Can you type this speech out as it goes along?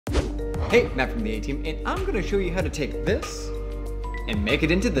Hey, Matt from the A-Team, and I'm going to show you how to take this and make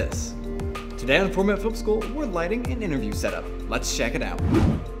it into this. Today on Format Film School, we're lighting an interview setup. Let's check it out.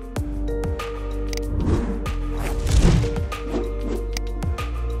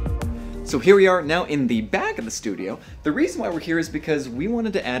 So here we are now in the back of the studio. The reason why we're here is because we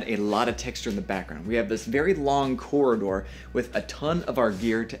wanted to add a lot of texture in the background. We have this very long corridor with a ton of our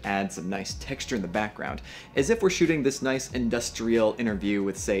gear to add some nice texture in the background, as if we're shooting this nice industrial interview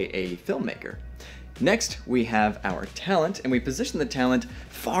with, say, a filmmaker. Next, we have our talent, and we position the talent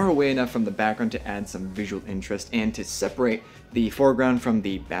far away enough from the background to add some visual interest and to separate the foreground from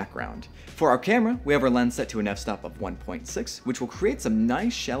the background. For our camera, we have our lens set to an f-stop of 1.6, which will create some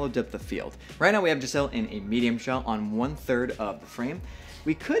nice shallow depth of field. Right now we have Giselle in a medium shot on 1/3 of the frame.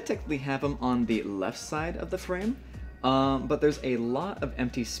 We could technically have him on the left side of the frame, but there's a lot of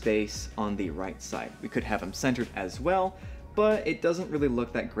empty space on the right side. We could have him centered as well, but it doesn't really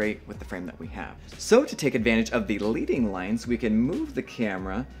look that great with the frame that we have. So to take advantage of the leading lines, we can move the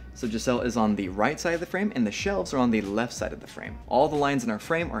camera so Giselle is on the right side of the frame and the shelves are on the left side of the frame. All the lines in our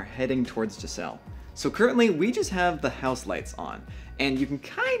frame are heading towards Giselle. So currently we just have the house lights on, and you can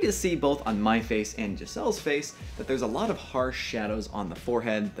kind of see both on my face and Giselle's face that there's a lot of harsh shadows on the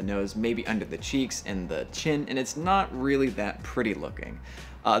forehead, the nose, maybe under the cheeks and the chin, and it's not really that pretty looking.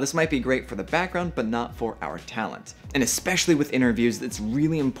 This might be great for the background, but not for our talent. And especially with interviews, it's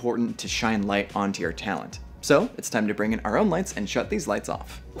really important to shine light onto your talent. So it's time to bring in our own lights and shut these lights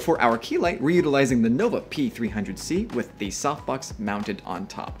off. For our key light, we're utilizing the Nova P300C with the softbox mounted on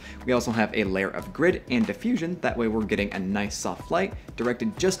top. We also have a layer of grid and diffusion, that way we're getting a nice soft light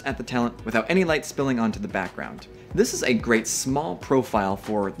directed just at the talent without any light spilling onto the background. This is a great small profile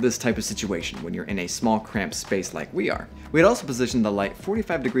for this type of situation when you're in a small cramped space like we are. We had also positioned the light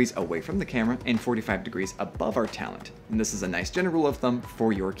 45 degrees away from the camera and 45 degrees above our talent. And this is a nice general rule of thumb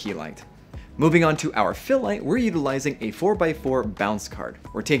for your key light. Moving on to our fill light, we're utilizing a 4x4 bounce card.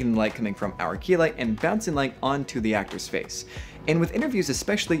 We're taking the light coming from our key light and bouncing light onto the actor's face. And with interviews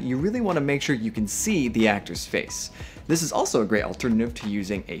especially, you really want to make sure you can see the actor's face. This is also a great alternative to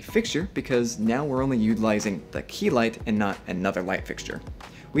using a fixture because now we're only utilizing the key light and not another light fixture.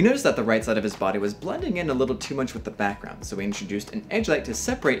 We noticed that the right side of his body was blending in a little too much with the background, so we introduced an edge light to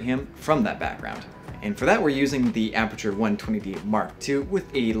separate him from that background. And for that, we're using the Aputure 120D Mark II with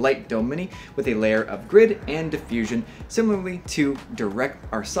a light dome mini with a layer of grid and diffusion, similarly to direct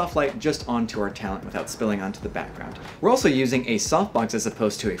our soft light just onto our talent without spilling onto the background. We're also using a softbox as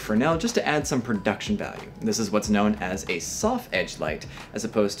opposed to a Fresnel just to add some production value. This is what's known as a soft edge light as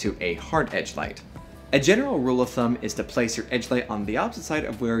opposed to a hard edge light. A general rule of thumb is to place your edge light on the opposite side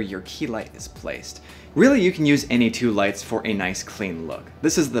of where your key light is placed. Really, you can use any two lights for a nice clean look.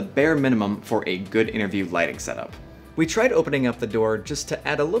 This is the bare minimum for a good interview lighting setup. We tried opening up the door just to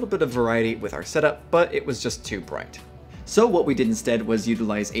add a little bit of variety with our setup, but it was just too bright. So what we did instead was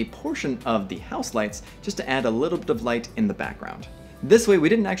utilize a portion of the house lights just to add a little bit of light in the background. This way we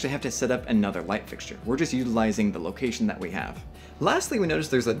didn't actually have to set up another light fixture. We're just utilizing the location that we have. Lastly, we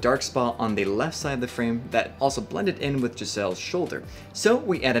noticed there's a dark spot on the left side of the frame that also blended in with Giselle's shoulder. So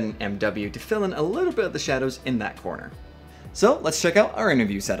we added an MW to fill in a little bit of the shadows in that corner. So let's check out our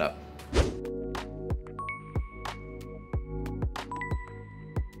interview setup.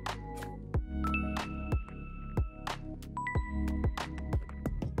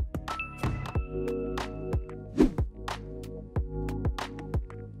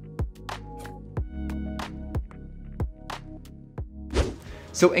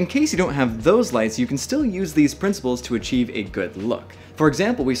 So in case you don't have those lights, you can still use these principles to achieve a good look. For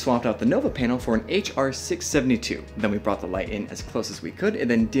example, we swapped out the Nova panel for an HR672. Then we brought the light in as close as we could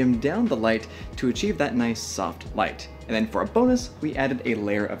and then dimmed down the light to achieve that nice soft light. And then for a bonus, we added a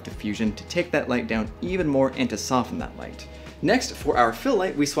layer of diffusion to take that light down even more and to soften that light. Next, for our fill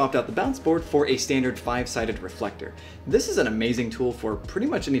light, we swapped out the bounce board for a standard 5-sided reflector. This is an amazing tool for pretty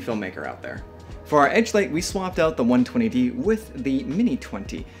much any filmmaker out there. For our edge light, we swapped out the 120D with the Mini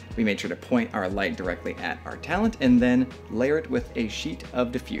 20. We made sure to point our light directly at our talent and then layer it with a sheet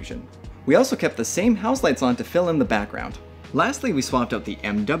of diffusion. We also kept the same house lights on to fill in the background. Lastly, we swapped out the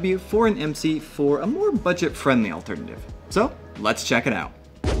MW for an MC for a more budget-friendly alternative. So let's check it out.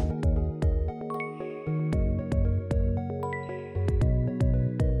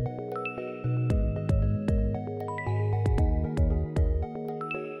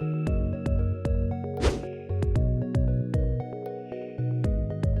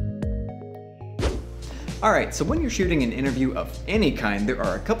 Alright, so when you're shooting an interview of any kind, there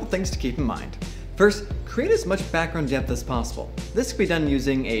are a couple things to keep in mind. First, create as much background depth as possible. This can be done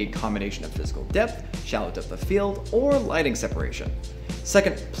using a combination of physical depth, shallow depth of field, or lighting separation.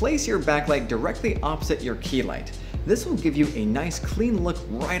 Second, place your backlight directly opposite your key light. This will give you a nice clean look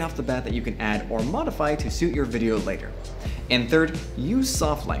right off the bat that you can add or modify to suit your video later. And third, use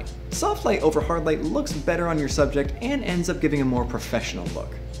soft light. Soft light over hard light looks better on your subject and ends up giving a more professional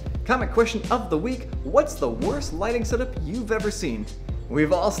look. Comment question of the week: what's the worst lighting setup you've ever seen?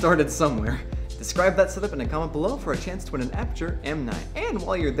 We've all started somewhere. Describe that setup in a comment below for a chance to win an Aputure M9. And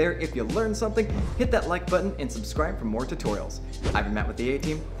while you're there, if you learned something, hit that like button and subscribe for more tutorials. I've been Matt with the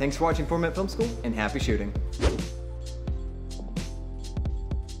A-Team. Thanks for watching 4-Minute Film School, and happy shooting.